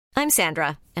I'm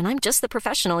Sandra, and I'm just the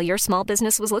professional your small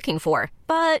business was looking for.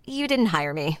 But you didn't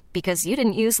hire me because you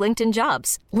didn't use LinkedIn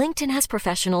Jobs. LinkedIn has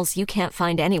professionals you can't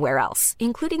find anywhere else,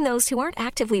 including those who aren't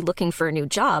actively looking for a new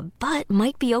job, but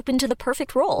might be open to the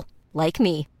perfect role, like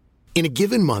me. In a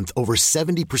given month, over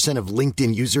 70% of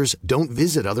LinkedIn users don't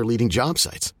visit other leading job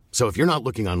sites. So if you're not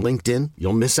looking on LinkedIn,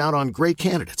 you'll miss out on great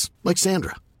candidates like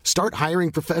Sandra. Start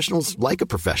hiring professionals like a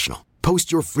professional.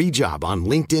 Post your free job on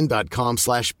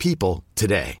linkedin.com/people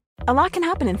today. A lot can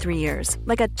happen in 3 years,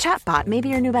 like a chatbot may be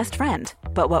your new best friend.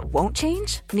 But what won't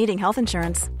change? Needing health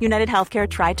insurance. United Healthcare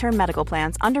Tri-Term Medical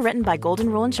Plans, underwritten by Golden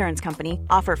Rule Insurance Company,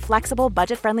 offer flexible,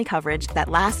 budget-friendly coverage that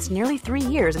lasts nearly 3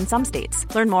 years in some states.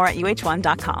 Learn more at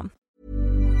uh1.com.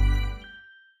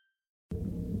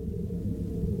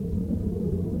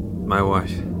 My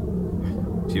wife,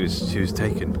 she was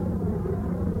taken.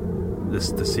 The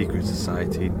Secret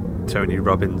Society, Tony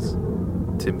Robbins,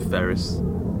 Tim Ferriss,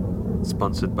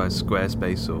 sponsored by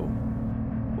Squarespace or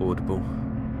Audible.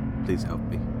 Please help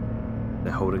me.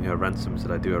 They're holding her ransom so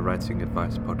that I do a writing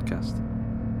advice podcast.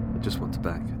 I just want her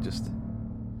back. I just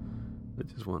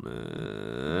want to...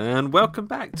 And welcome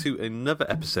back to another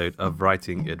episode of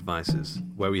Writing Advices,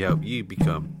 where we help you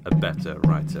become a better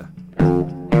writer.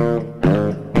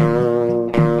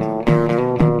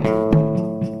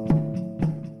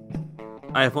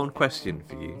 I have one question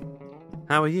for you.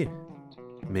 How are you?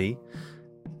 Me?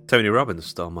 Tony Robbins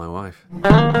stole my wife.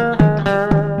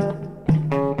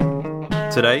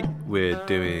 Today we're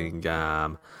doing,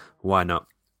 why not?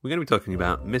 We're going to be talking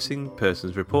about missing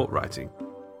persons report writing.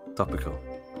 Topical.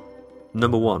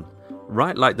 Number 1.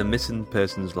 Write like the missing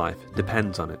person's life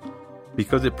depends on it.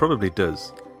 Because it probably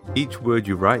does. Each word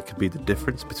you write could be the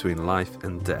difference between life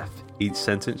and death. Each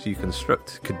sentence you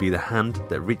construct could be the hand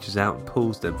that reaches out and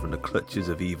pulls them from the clutches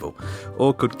of evil,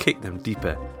 or could kick them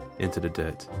deeper into the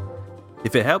dirt.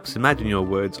 If it helps, imagine your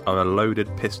words are a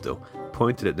loaded pistol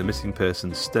pointed at the missing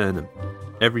person's sternum.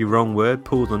 Every wrong word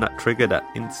pulls on that trigger that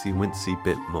incy-wincy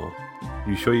bit more.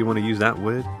 You sure you want to use that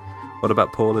word? What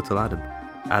about poor little Adam?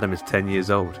 Adam is 10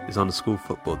 years old, is on the school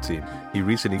football team. He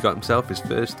recently got himself his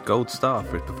first gold star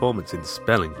for his performance in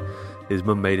spelling. His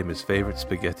mum made him his favourite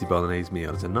spaghetti bolognese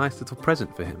meal as a nice little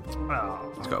present for him.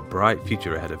 He's got a bright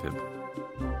future ahead of him.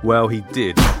 Well, he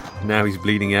did. Now he's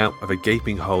bleeding out of a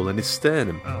gaping hole in his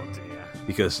sternum. Oh dear.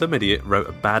 Because some idiot wrote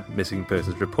a bad missing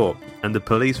persons report and the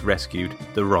police rescued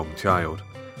the wrong child.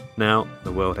 Now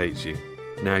the world hates you.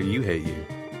 Now you hate you.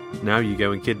 Now you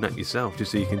go and kidnap yourself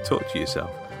just so you can torture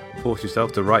yourself. Force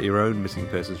yourself to write your own missing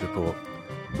persons report.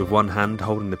 With one hand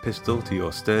holding the pistol to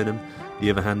your sternum,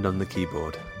 the other hand on the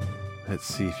keyboard. Let's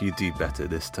see if you do better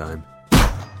this time.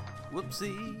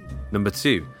 Whoopsie. Number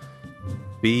 2.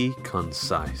 Be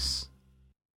concise.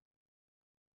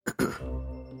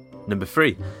 Number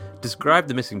 3. Describe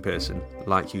the missing person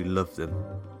like you love them.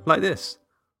 Like this.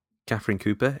 Catherine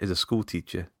Cooper is a school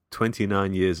teacher,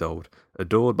 29 years old,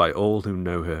 adored by all who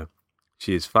know her.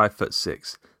 She is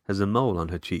 5'6", has a mole on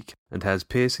her cheek, and has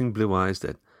piercing blue eyes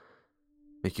that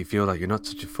make you feel like you're not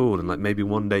such a fool and like maybe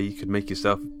one day you could make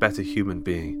yourself a better human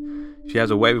being. She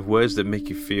has a way with words that make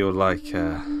you feel like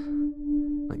you're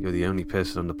the only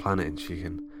person on the planet, and she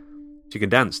can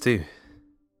dance too.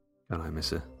 God, I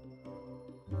miss her.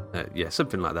 Yeah,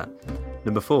 something like that.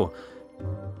 Number 4.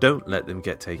 Don't let them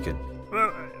get taken.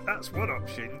 Well, that's one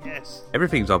option, yes.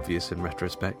 Everything's obvious in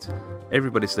retrospect.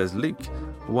 Everybody says, Luke,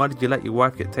 why did you let your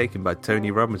wife get taken by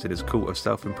Tony Robbins and his cult of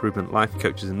self-improvement life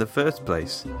coaches in the first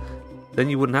place? Then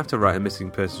you wouldn't have to write a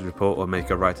missing persons report or make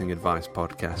a writing advice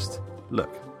podcast.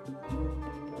 Look,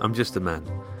 I'm just a man.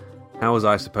 How was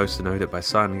I supposed to know that by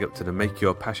signing up to the Make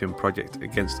Your Passion Project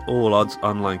against all odds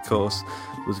online course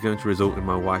was going to result in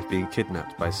my wife being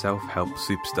kidnapped by self-help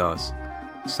superstars?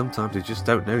 Sometimes you just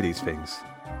don't know these things.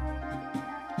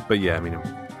 But yeah, I mean, I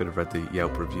could have read the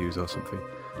Yelp reviews or something.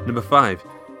 Number 5,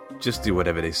 just do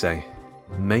whatever they say.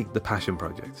 Make the passion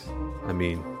project. I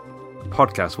mean,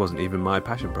 podcast wasn't even my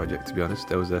passion project, to be honest.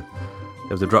 There was a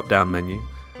drop-down menu.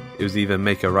 It was either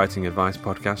make a writing advice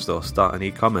podcast or start an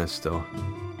e-commerce store.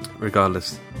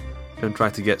 Regardless, don't try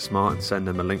to get smart and send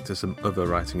them a link to some other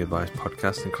writing advice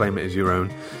podcast and claim it as your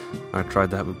own. I tried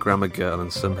that with Grammar Girl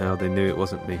and somehow they knew it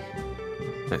wasn't me.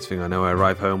 Next thing I know, I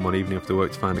arrive home one evening after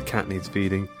work to find a cat needs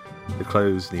feeding, the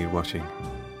clothes need washing,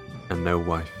 and no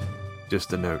wife.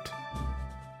 Just a note.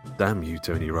 Damn you,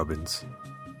 Tony Robbins.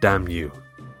 Damn you.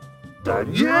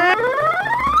 Damn you!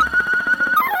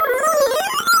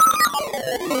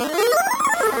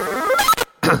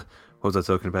 What was I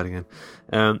talking about again?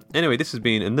 Anyway, this has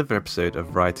been another episode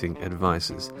of Writing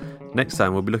Advices. Next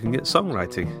time we'll be looking at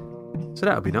songwriting. So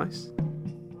that'll be nice.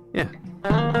 Yeah.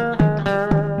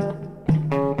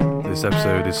 This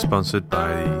episode is sponsored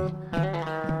by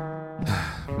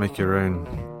the Make Your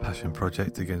Own Passion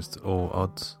Project Against All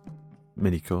Odds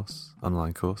mini course,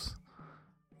 online course,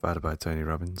 provided by Tony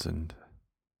Robbins and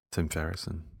Tim Ferriss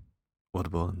and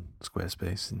Audible and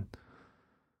Squarespace,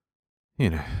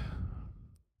 and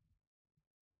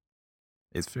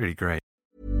it's really great.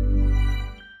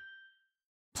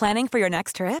 Planning for your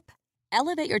next trip?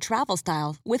 Elevate your travel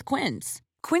style with Quince.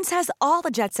 Quince has all the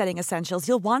jet-setting essentials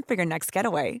you'll want for your next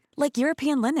getaway, like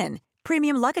European linen,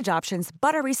 premium luggage options,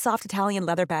 buttery soft Italian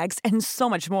leather bags, and so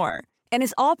much more. And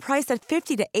is all priced at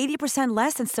 50 to 80%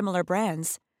 less than similar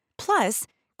brands. Plus,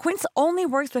 Quince only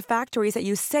works with factories that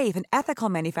use safe and ethical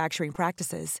manufacturing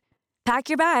practices. Pack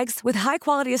your bags with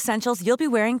high-quality essentials you'll be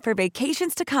wearing for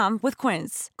vacations to come with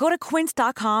Quince. Go to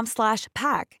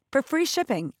quince.com/pack for free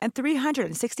shipping and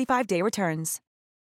 365-day returns.